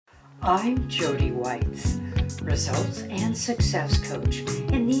I'm Jody Whites, results and success coach,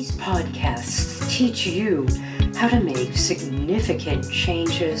 and these podcasts teach you how to make significant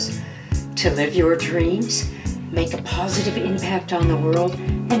changes to live your dreams, make a positive impact on the world,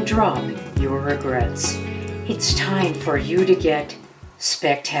 and drop your regrets. It's time for you to get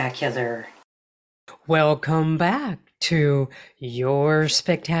spectacular. Welcome back to Your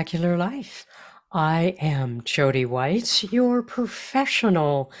Spectacular Life. I am Jody Whites, your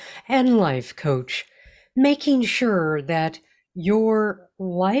professional and life coach, making sure that your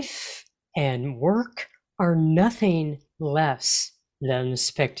life and work are nothing less than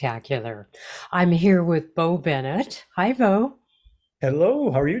spectacular. I'm here with Bennett. Hi, Bo.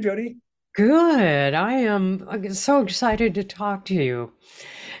 Hello, how are you, Jody? Good. I am so excited to talk to you.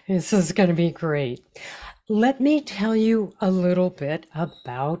 This is going to be great. Let me tell you a little bit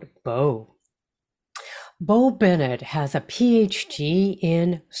about Bo. Bennett has a PhD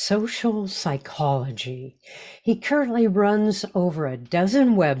in social psychology. He currently runs over a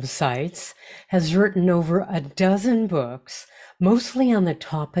dozen websites, has written over a dozen books, mostly on the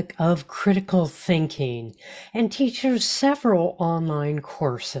topic of critical thinking, and teaches several online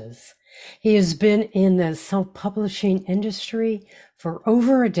courses. He has been in the self-publishing industry for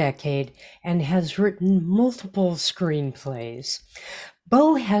over a decade and has written multiple screenplays.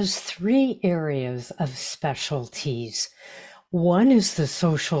 Bo has three areas of specialties. One is the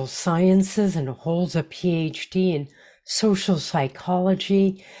social sciences and holds a PhD in social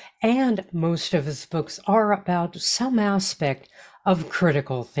psychology, and most of his books are about some aspect of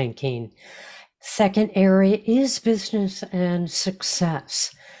critical thinking. Second area is business and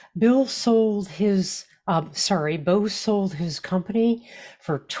success. Bo sold his company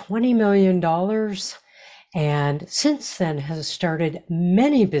for $20 million, and since then has started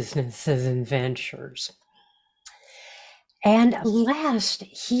many businesses and ventures. And last,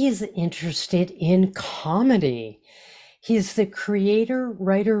 he is interested in comedy. He's the creator,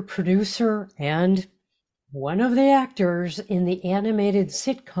 writer, producer, and one of the actors in the animated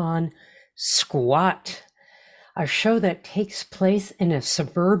sitcom Squat, a show that takes place in a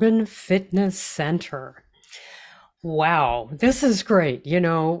suburban fitness center. Wow, this is great. You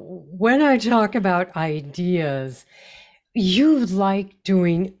know, when I talk about ideas, you like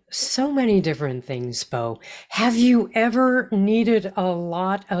doing so many different things, Bo. Have you ever needed a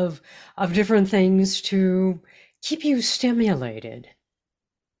lot of different things to keep you stimulated?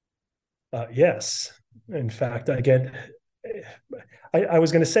 Yes. In fact, I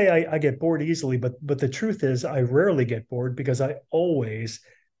was going to say I get bored easily, but the truth is I rarely get bored because I always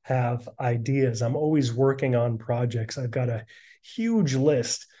have ideas. I'm always working on projects. I've got a huge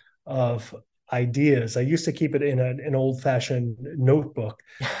list of ideas. I used to keep it in an old-fashioned notebook,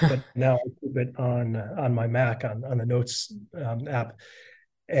 but now I keep it on my Mac on the Notes app.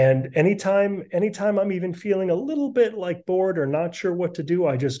 And anytime I'm even feeling a little bit like bored or not sure what to do,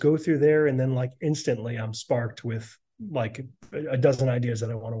 I just go through there and then like instantly I'm sparked with like a dozen ideas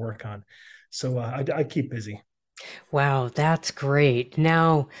that I want to work on. So I keep busy. Wow, that's great.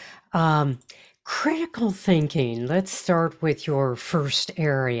 Now, um, critical thinking. Let's start with your first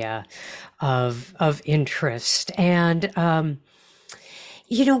area of interest. And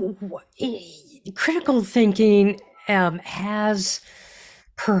critical thinking has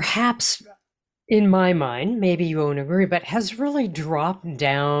perhaps, in my mind, maybe you won't agree, but has really dropped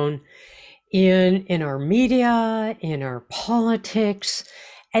down in our media, in our politics.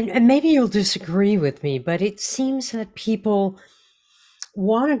 And maybe you'll disagree with me, but it seems that people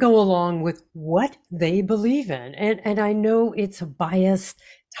want to go along with what they believe in. And I know it's a bias,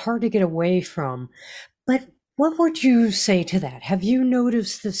 it's hard to get away from. But what would you say to that? Have you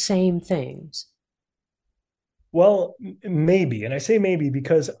noticed the same things? Well, maybe. And I say maybe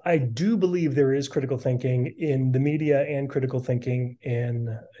because I do believe there is critical thinking in the media and critical thinking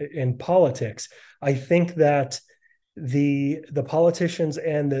in politics. I think that the politicians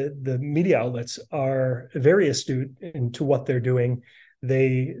and the media outlets are very astute into what they're doing.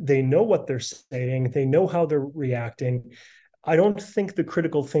 They know what they're saying, they know how they're reacting. I don't think the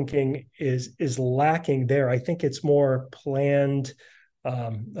critical thinking is lacking there. I think it's more planned,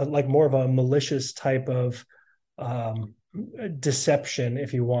 like more of a malicious type of um, deception,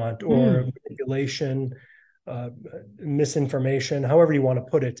 if you want, or Mm. manipulation, uh, misinformation, however you want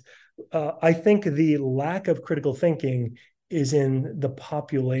to put it. I think the lack of critical thinking is in the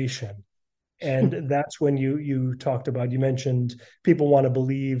population. And that's when you talked about, you mentioned people want to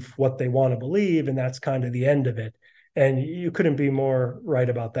believe what they want to believe, and that's kind of the end of it. And you couldn't be more right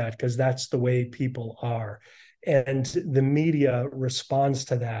about that because that's the way people are. And the media responds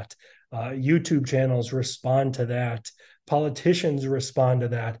to that. YouTube channels respond to that. politicians respond to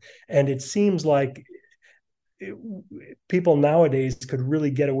that. And it seems like it, people nowadays could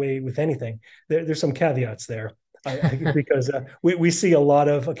really get away with anything. There's some caveats there. Because we see a lot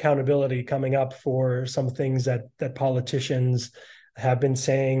of accountability coming up for some things that politicians have been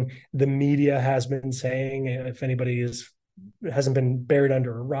saying, the media has been saying. If anybody hasn't been buried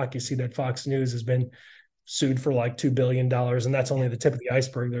under a rock, you see that Fox News has been sued for like $2 billion, and that's only Yeah. the tip of the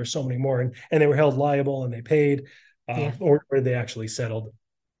iceberg. There's so many more, and they were held liable and they paid, Yeah. or they actually settled.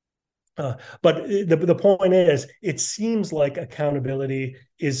 But the point is, it seems like accountability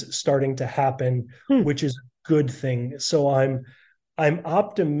is starting to happen, Hmm. which is a good thing. So I'm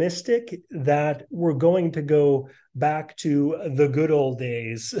optimistic that we're going to go back to the good old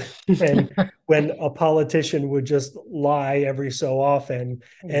days when a politician would just lie every so often,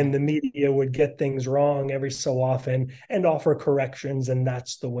 Yeah. and the media would get things wrong every so often and offer corrections, and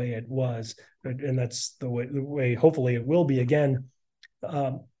that's the way it was, and that's the way hopefully it will be again.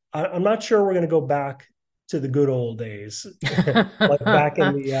 um, I'm not sure we're going to go back to the good old days, like back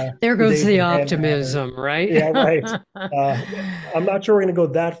in There the goes days the of Bennett. Or, optimism, right? yeah, right. Uh, I'm not sure we're going to go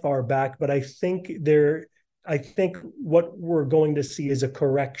that far back, but I think what we're going to see is a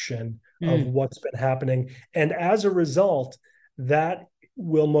correction of Mm. what's been happening, and as a result, that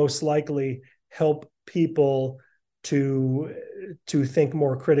will most likely help people to to think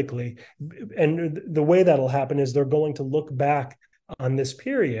more critically. And the way that'll happen is they're going to look back on this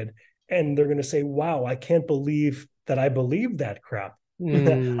period, and they're going to say, wow, I can't believe that I believed that crap. I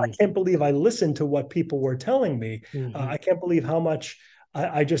Mm. can't believe I listened to what people were telling me. Mhm. I can't believe how much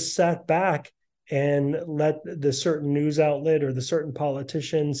I just sat back and let the certain news outlet or the certain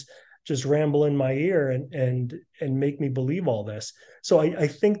politicians just ramble in my ear and make me believe all this. So I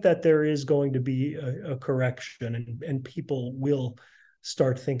think that there is going to be a correction, and people will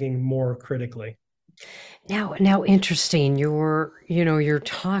start thinking more critically. Now, interesting. You're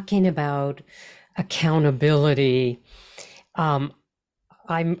talking about accountability. Um,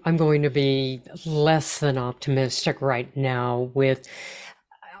 I'm going to be less than optimistic right now with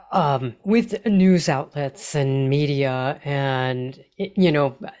news outlets and media and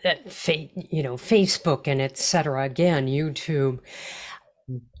Facebook and et cetera. Again, YouTube.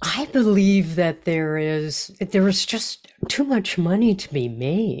 I believe that there is just too much money to be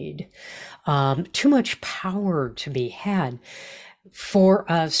made, too much power to be had for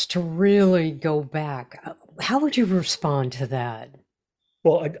us to really go back. How would you respond to that?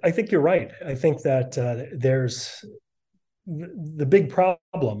 Well, I think you're right. I think that there's the big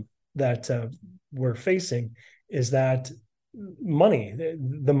problem that we're facing is that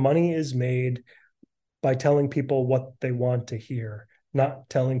the money is made by telling people what they want to hear, not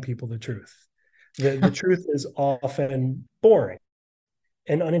telling people the truth. The truth is often boring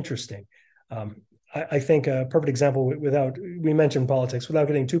and uninteresting. Um, I think a perfect example, without we mentioned politics, without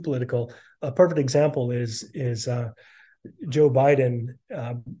getting too political, a perfect example is Joe Biden.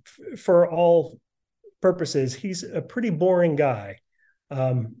 For all purposes, he's a pretty boring guy,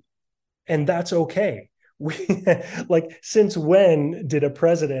 um, and that's okay. We like, since when did a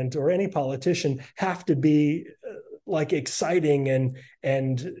president or any politician have to be like exciting and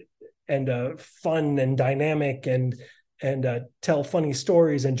fun and dynamic and tell funny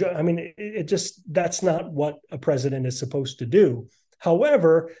stories? And I mean, it just, that's not what a president is supposed to do.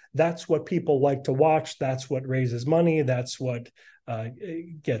 However, that's what people like to watch. That's what raises money. That's what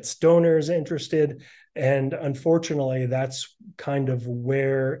gets donors interested. And unfortunately, that's kind of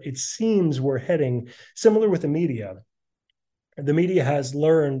where it seems we're heading. Similar with the media has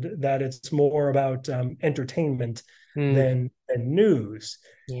learned that it's more about entertainment Mm, than news.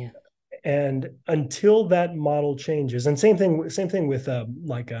 yeah, And until that model changes, and same thing with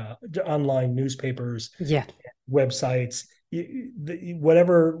online newspapers, yeah. websites,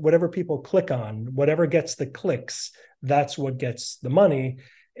 whatever people click on, whatever gets the clicks, that's what gets the money.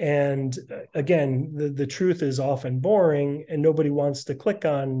 And again, the truth is often boring, and nobody wants to click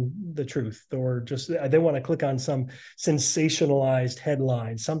on the truth, or just they want to click on some sensationalized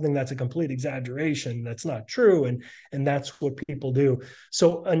headline, something that's a complete exaggeration, that's not true, and that's what people do.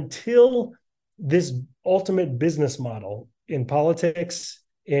 So until this ultimate business model in politics,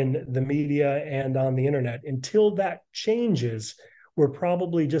 in the media, and on the internet, until that changes, we're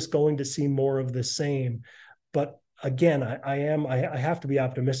probably just going to see more of the same. But again, I have to be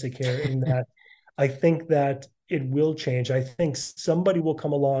optimistic here in that I think that it will change. I think somebody will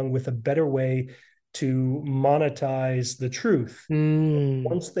come along with a better way to monetize the truth. Mm.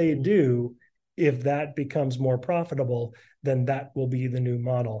 Once they do, if that becomes more profitable, then that will be the new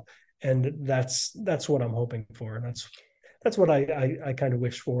model. And that's what I'm hoping for. And that's what I kind of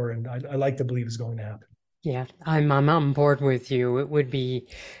wish for, and I like to believe is going to happen. Yeah, I'm on board with you. It would be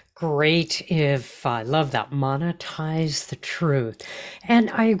great if I love that monetize the truth. And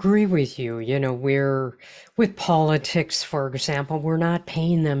I agree with you. You know, we're with politics, for example, we're not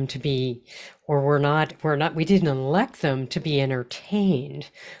paying them to be, or we didn't elect them to be entertained.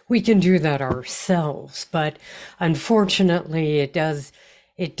 We can do that ourselves, but unfortunately, it does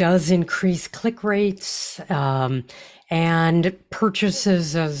increase click rates, and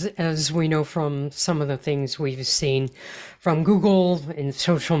purchases, as we know from some of the things we've seen from Google and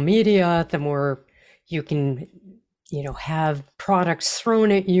social media. The more you can, have products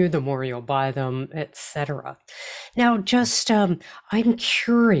thrown at you, the more you'll buy them, etc. Now, just I'm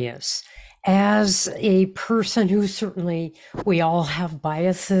curious, as a person who certainly we all have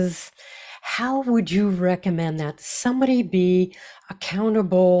biases, how would you recommend that somebody be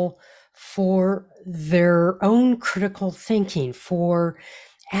accountable for their own critical thinking, for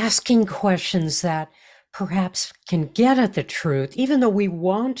asking questions that perhaps can get at the truth, even though we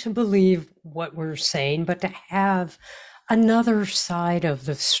want to believe what we're saying, but to have another side of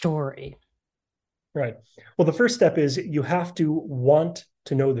the story? Right. Well, the first step is you have to want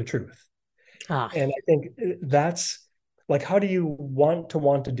to know the truth. Ah, And I think that's like, how do you want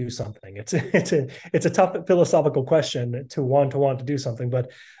to do something? It's a tough philosophical question to want to do something,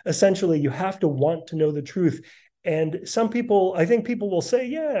 but essentially you have to want to know the truth. And some people, I think people will say,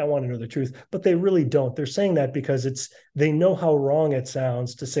 yeah, I want to know the truth, but they really don't. They're saying that because they know how wrong it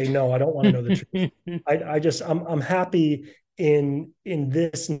sounds to say, no, I don't want to know the truth. I'm happy in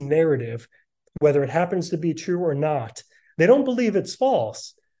this narrative, whether it happens to be true or not. They don't believe it's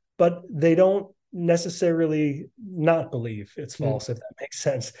false, but they don't necessarily not believe it's false, if that makes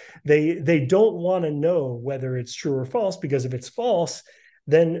sense. They don't want to know whether it's true or false, because if it's false,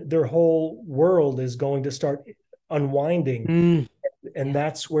 then their whole world is going to start unwinding, mm, and yeah,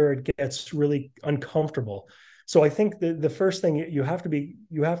 that's where it gets really uncomfortable. So I think the first thing you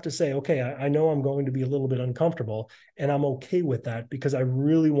have to say, okay, I know I'm going to be a little bit uncomfortable, and I'm okay with that because I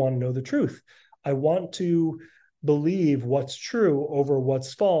really want to know the truth. I want to believe what's true over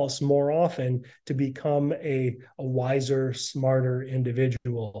what's false more often, to become a wiser, smarter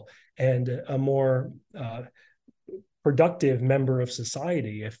individual and a more productive member of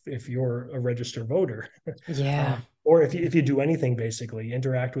society, if you're a registered voter. yeah. Or if you do anything, basically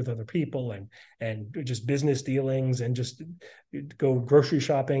interact with other people and just business dealings and just go grocery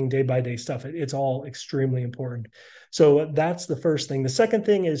shopping, day by day stuff. It's all extremely important. So that's the first thing. The second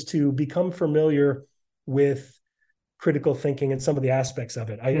thing is to become familiar with critical thinking and some of the aspects of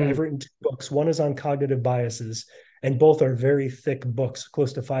it. I've Mm, written two books. One is on cognitive biases, and both are very thick books,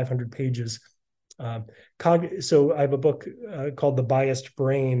 close to 500 pages. Um, so I have a book called The Biased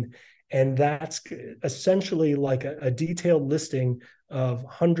Brain, and that's essentially like a detailed listing of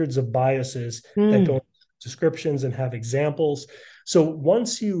hundreds of biases that go mm, into descriptions and have examples. So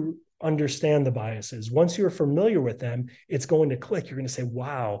once you understand the biases, once you're familiar with them, it's going to click. You're going to say,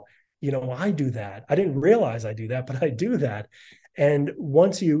 wow, I do that. I didn't realize I do that, but I do that. And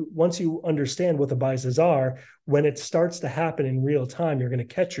once you understand what the biases are, when it starts to happen in real time, you're going to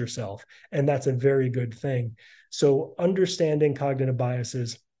catch yourself, and that's a very good thing. So understanding cognitive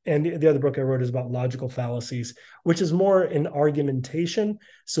biases. And the other book I wrote is about logical fallacies, which is more an argumentation.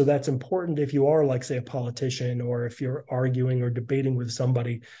 So that's important if you are, like, say, a politician, or if you're arguing or debating with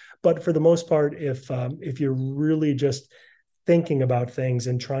somebody. But for the most part, if you're really just thinking about things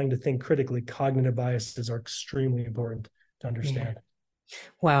and trying to think critically, cognitive biases are extremely important to yeah. understand.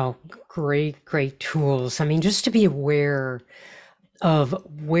 Wow, great, great tools. I mean, just to be aware of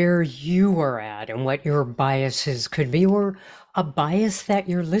where you are at and what your biases could be, or a bias that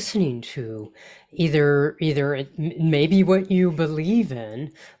you're listening to. Either it may be what you believe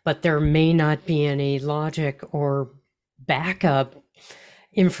in, but there may not be any logic or backup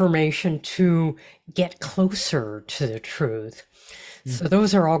information to get closer to the truth. So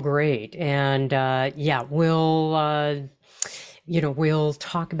those are all great. And yeah, we'll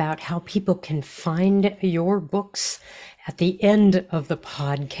talk about how people can find your books at the end of the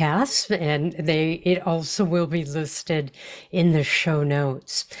podcast, and it also will be listed in the show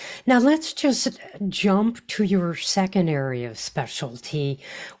notes. Now let's just jump to your second area of specialty,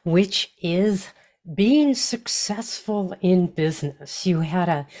 which is being successful in business. You had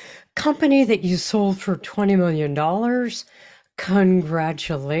a company that you sold for $20 million.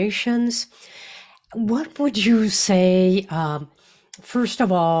 Congratulations. What would you say, first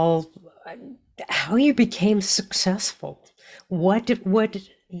of all, how you became successful? What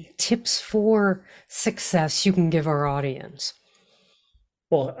tips for success you can give our audience?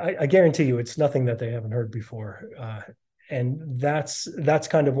 Well, I guarantee you it's nothing that they haven't heard before. that's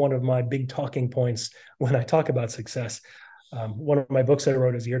kind of one of my big talking points when I talk about success. One of my books I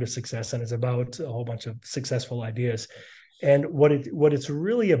wrote is Year to Success, and it's about a whole bunch of successful ideas. And what it's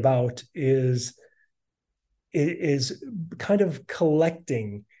really about is kind of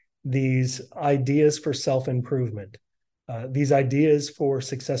collecting these ideas for self-improvement, these ideas for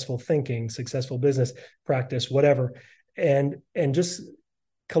successful thinking, successful business practice, whatever, and just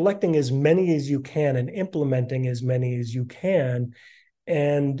collecting as many as you can and implementing as many as you can.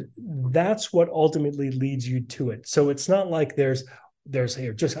 And that's what ultimately leads you to it. So it's not like there's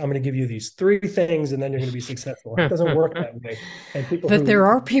here, just I'm going to give you these three things and then you're going to be successful. It doesn't work that way. And people But there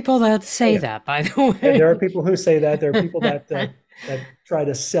who, are people that oh say yeah, that, by the there are way. people who say that. There are people that try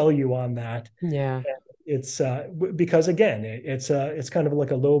to sell you on that. Yeah. It's because again, it's kind of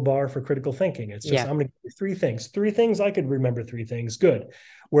like a low bar for critical thinking. It's just Yeah. I'm going to give you three things. I could remember three things. Good.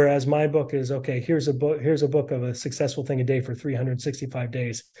 Whereas my book is okay. Here's a book of a successful thing a day for 365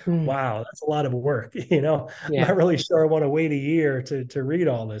 days. Mm, Wow, that's a lot of work. I'm yeah. not really sure I want to wait a year to read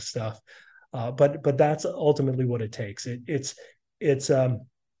all this stuff. But that's ultimately what it takes. It's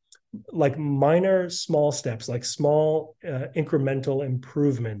like minor small steps, like small incremental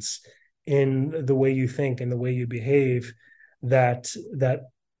improvements in the way you think and the way you behave that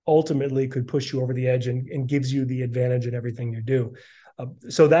ultimately could push you over the edge and gives you the advantage in everything you do.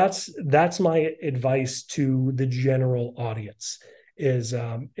 So that's my advice to the general audience is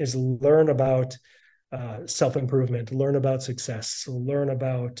learn about self-improvement, learn about success, learn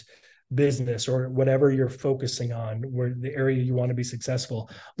about business or whatever you're focusing on, where the area you want to be successful.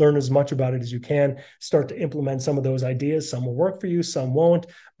 Learn as much about it as you can. Start to implement some of those ideas. Some will work for you, some won't.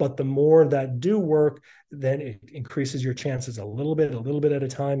 But the more that do work, then it increases your chances a little bit at a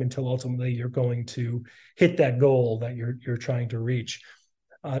time until ultimately you're going to hit that goal that you're trying to reach.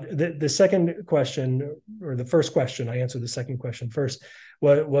 The second question, or the first question, I answered the second question first,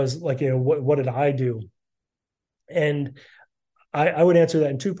 was like, what did I do? And I would answer that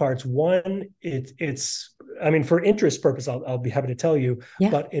in two parts. One, I mean, for interest purpose, I'll be happy to tell you, Yeah.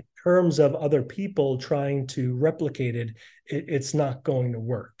 but in terms of other people trying to replicate it's not going to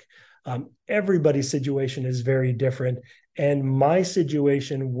work. Everybody's situation is very different. And my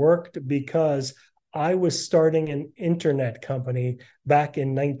situation worked because I was starting an internet company back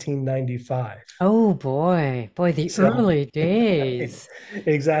in 1995. Oh boy. Boy, the So early days.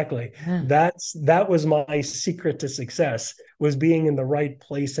 exactly. Yeah. That was my secret to success, was being in the right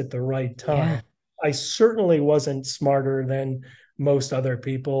place at the right Yeah. time. I certainly wasn't smarter than most other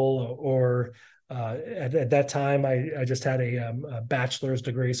people, or at that time I just had a bachelor's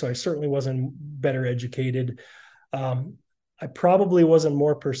degree, so I certainly wasn't better educated. Um, I probably wasn't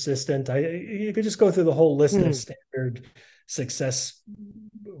more persistent. You could just go through the whole list of Mm, standard success,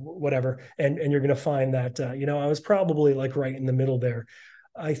 whatever, and you're going to find that I was probably like right in the middle there.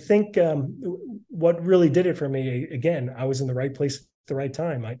 I think what really did it for me, again, I was in the right place at the right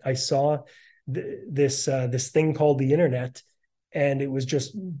time. I saw this thing called the internet, and it was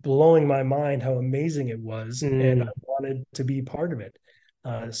just blowing my mind how amazing it was, and I mm, wanted to be part of it.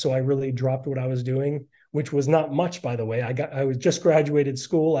 So I really dropped what I was doing, which was not much, by the way. I was just graduated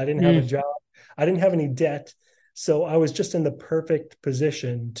school. I didn't have a mm. job. I didn't have any debt. So I was just in the perfect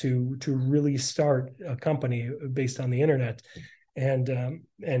position to really start a company based on the internet and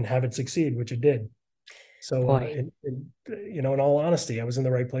have it succeed, which it did. So Boy. in all honesty, I was in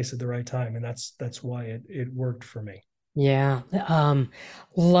the right place at the right time, and that's why it worked for me. Yeah.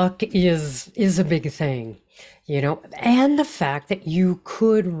 Luck is a big thing, and the fact that you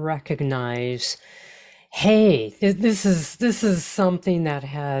could recognize, hey, this is something that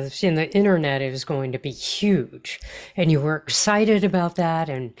has, the internet is going to be huge, and you were excited about that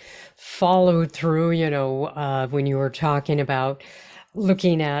and followed through, when you were talking about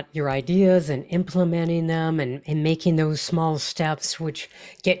looking at your ideas and implementing them and making those small steps which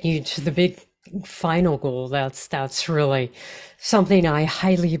get you to the big final goal. That's really something I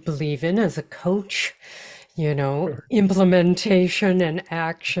highly believe in as a coach, Sure. implementation and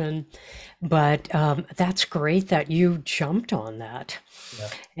action. But that's great that you jumped on that. Yeah.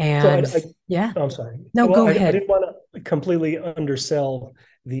 So And yeah, I'm sorry. no, Well, go I ahead. didn't want to completely undersell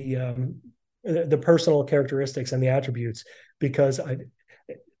the personal characteristics and the attributes, because I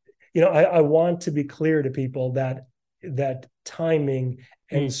want to be clear to people that timing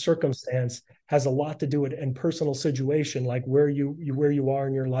and Mm, circumstance has a lot to do with, and personal situation, like where you are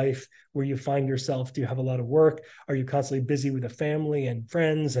in your life, where you find yourself. Do you have a lot of work? Are you constantly busy with a family and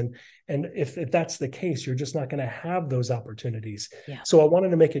friends? And if that's the case, you're just not going to have those opportunities. yeah. So I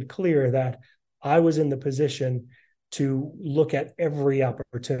wanted to make it clear that I was in the position to look at every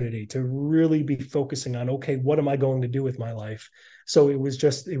opportunity, to really be focusing on, okay, what am I going to do with my life? So it was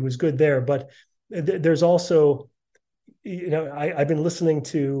good there. But there's also, I've been listening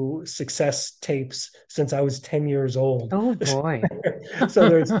to success tapes since I was 10 years old. Oh boy. So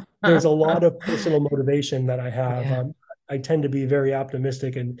there's a lot of personal motivation that I have. Yeah. I tend to be a very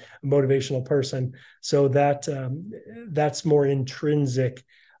optimistic and motivational person, so that's more intrinsic.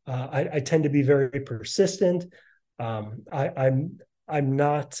 I tend to be very persistent. I'm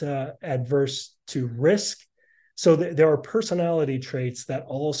not adverse to risk, so there are personality traits that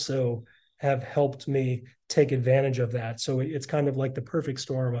also have helped me take advantage of that. So it's kind of like the perfect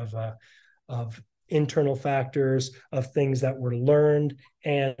storm of internal factors, of things that were learned,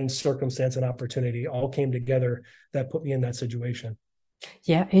 and circumstance and opportunity all came together that put me in that situation.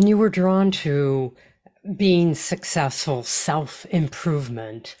 Yeah, and you were drawn to being successful,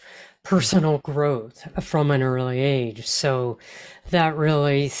 self-improvement, personal growth from an early age. So that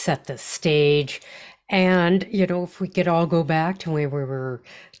really set the stage. And, if we could all go back to when we were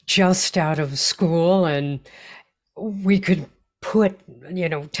just out of school and we could put,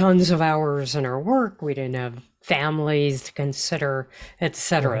 tons of hours in our work, we didn't have families to consider,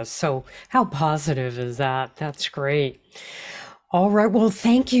 etc. Right. So how positive is that? That's great. All right. Well,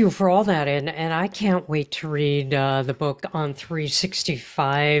 thank you for all that. And I can't wait to read the book on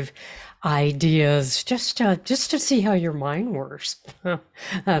 365 ideas just to see how your mind works.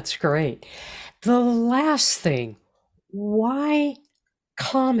 That's great. The last thing, why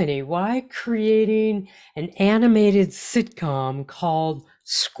comedy? Why creating an animated sitcom called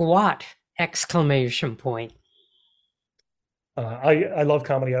Squat! Exclamation point. I love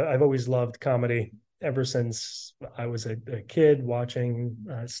comedy. I've always loved comedy ever since I was a kid, watching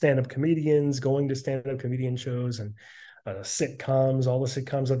stand-up comedians, going to stand-up comedian shows, and sitcoms, all the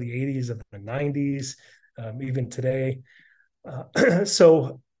sitcoms of the 80s, of the 90s, even today.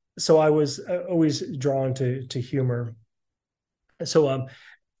 So I was always drawn to humor. So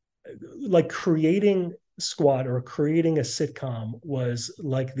like creating Squad or creating a sitcom was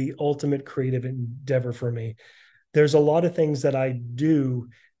like the ultimate creative endeavor for me. There's a lot of things that I do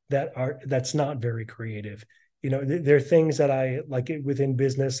that's not very creative. There are things that I like within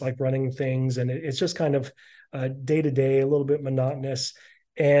business, like running things, and it's just kind of day to day, a little bit monotonous.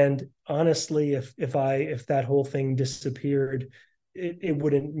 And honestly, if that whole thing disappeared, it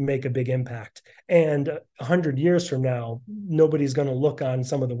wouldn't make a big impact. And 100 years from now, nobody's going to look on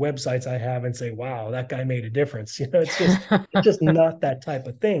some of the websites I have and say, "Wow, that guy made a difference." It's just not that type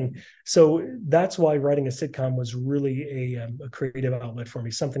of thing. So that's why writing a sitcom was really a creative outlet for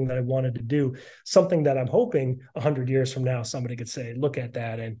me, something that I wanted to do, something that I'm hoping 100 years from now somebody could say, look at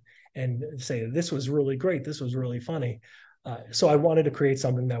that and say, this was really great, this was really funny. So I wanted to create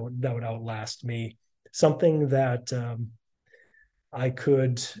something that would outlast me, something that I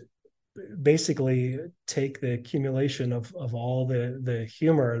could basically take the accumulation of all the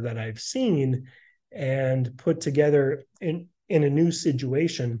humor that I've seen and put together in a new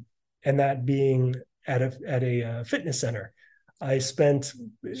situation, and that being at a fitness center. I spent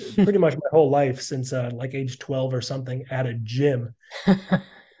pretty much my whole life since like age 12 or something at a gym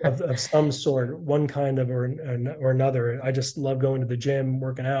of some sort, one kind of or another. I just love going to the gym,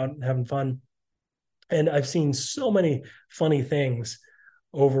 working out, having fun. And I've seen so many funny things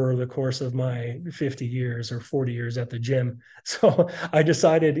over the course of my 50 years or 40 years at the gym. So I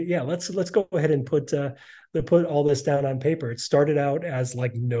decided, yeah, let's go ahead and put all this down on paper. It started out as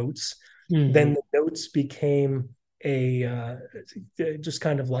like notes, then Mhm. the notes became a just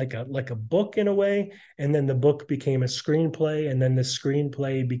kind of like a book in a way, and then the book became a screenplay, and then the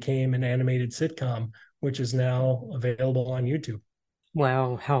screenplay became an animated sitcom, which is now available on YouTube.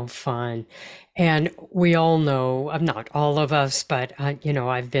 Wow, how fun. And we all know, not all of us, but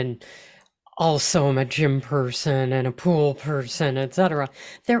I've been also I'm a gym person and a pool person, etc.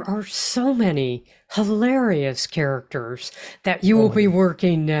 There are so many hilarious characters that you Oh will my be God.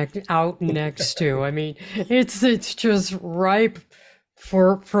 working out next to. I mean, it's just ripe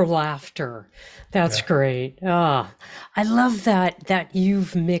for laughter. That's Yeah. great. Ah, I love that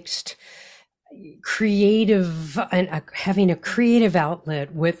you've mixed creative and having a creative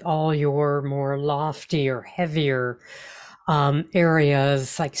outlet with all your more lofty or heavier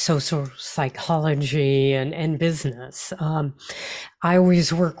areas like social psychology and business. I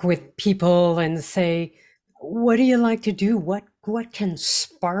always work with people and say, what do you like to do? What can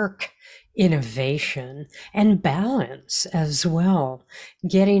spark innovation and balance as well?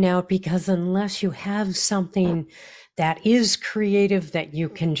 Getting out, because unless you have something that is creative that you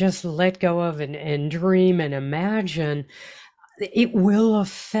can just let go of and dream and imagine, it will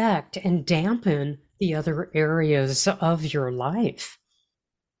affect and dampen the other areas of your life.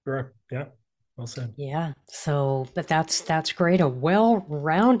 Sure. Yeah. Well said. Yeah. So, but that's great. A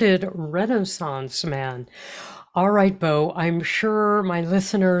well-rounded Renaissance man. All right, Bo. I'm sure my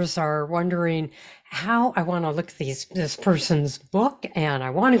listeners are wondering how I want to look at this person's book, and I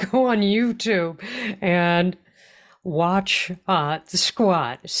want to go on YouTube and watch the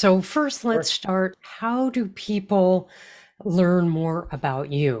squat. So first, let's Sure. start. How do people learn more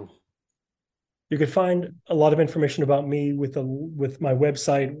about you? You could find a lot of information about me with my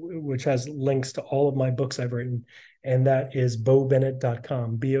website, which has links to all of my books I've written, and that is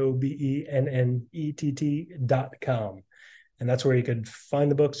bobennett.com, BOBENNETT.com. And that's where you could find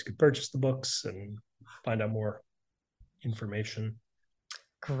the books, you could purchase the books, and find out more information.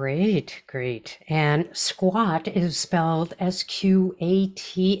 Great, great. And squat is spelled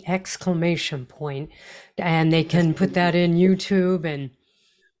SQAT exclamation point. And they can put that in YouTube and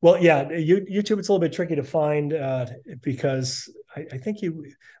Well, yeah, YouTube, it's a little bit tricky to find because I think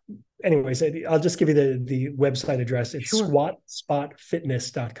anyways, I'll just give you the website address. It's sure.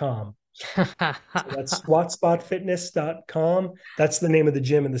 squatspotfitness.com. So that's squatspotfitness.com. That's the name of the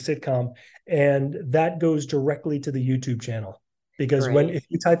gym in the sitcom. And that goes directly to the YouTube channel. Because Great. if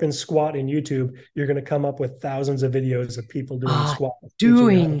you type in squat in YouTube, you're going to come up with thousands of videos of people doing Ah, squats, teaching you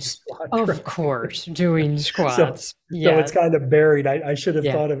how to squat of correctly. course, doing So squats. so it's Yeah, kind of buried. I should have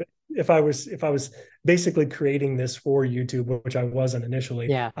yeah, thought of it if I was basically creating this for YouTube, which I wasn't initially.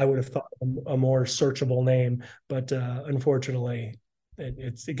 yeah, I would have thought of a more searchable name, but unfortunately,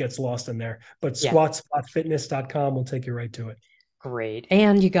 it gets lost in there. But yeah. squatspotfitness.com will take you right to it. Great.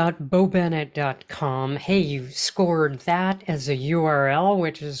 And you got bobennett.com. Hey, you scored that as a URL,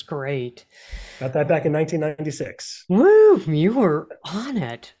 which is great. Got that back in 1996. Woo, you were on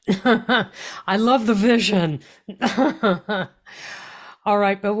it. I love the vision. All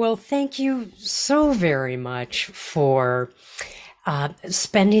right, but well, thank you so very much for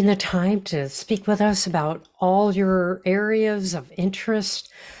spending the time to speak with us about all your areas of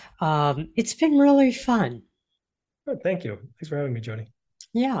interest. It's been really fun. Oh, thank you. Thanks for having me, Jody.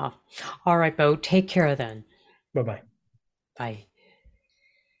 Yeah. All right, Bo, take care then. Bye bye. Bye.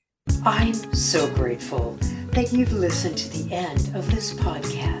 I'm so grateful that you've listened to the end of this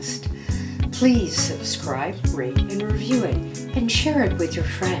podcast. Please subscribe, rate, and review it, and share it with your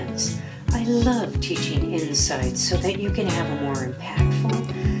friends. I love teaching insights so that you can have a more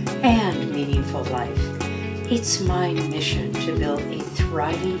impactful and meaningful life. It's my mission to build a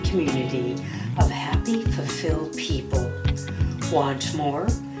thriving community of happy, fulfilled people. Want more?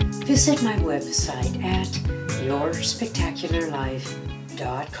 Visit my website at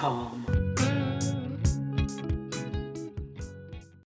yourspectacularlife.com.